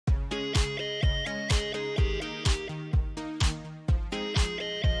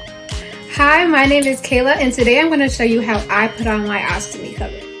Hi, my name is Kayla, and today I'm going to show you how I put on my ostomy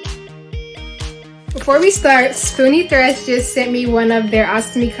cover. Before we start, Spoonie Threads just sent me one of their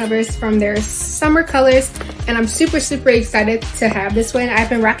ostomy covers from their summer colors, and I'm super excited to have this one. I've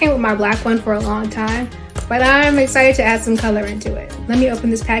been rocking with my black one for a long time, but I'm excited to add some color into it. Let me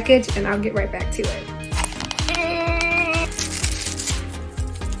open this package and I'll get right back to it.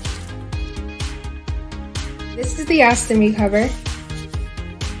 This is the ostomy cover.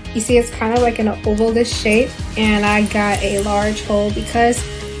 You see it's kind of like an ovalish shape, and I got a large hole because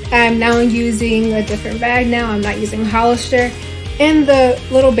I'm now using a different bag now. I'm not using Hollister, and the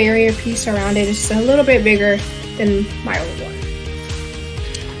little barrier piece around it is just a little bit bigger than my old one.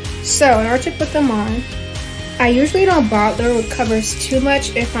 So in order to put them on, I usually don't bother with covers too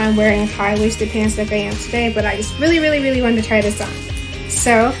much if I'm wearing high-waisted pants like I am today, but I just really wanted to try this on.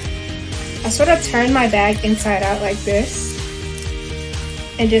 So I sort of turn my bag inside out like this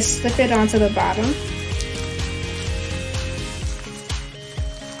and just slip it onto the bottom.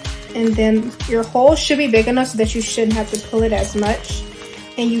 And then your hole should be big enough so that you shouldn't have to pull it as much.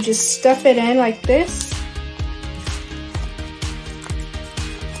 And you just stuff it in like this.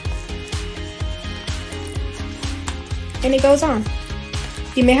 And it goes on.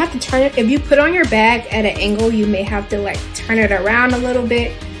 You may have to turn it, if you put on your bag at an angle, you may have to like turn it around a little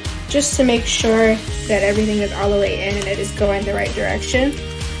bit just to make sure that everything is all the way in and it is going the right direction.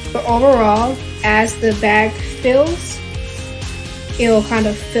 But overall, as the bag fills, it'll kind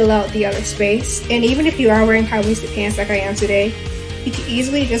of fill out the other space. And even if you are wearing high-waisted pants like I am today, you can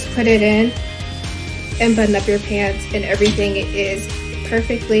easily just put it in and button up your pants and everything is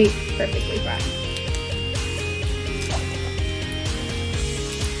perfectly fine.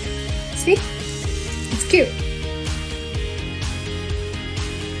 See? It's cute.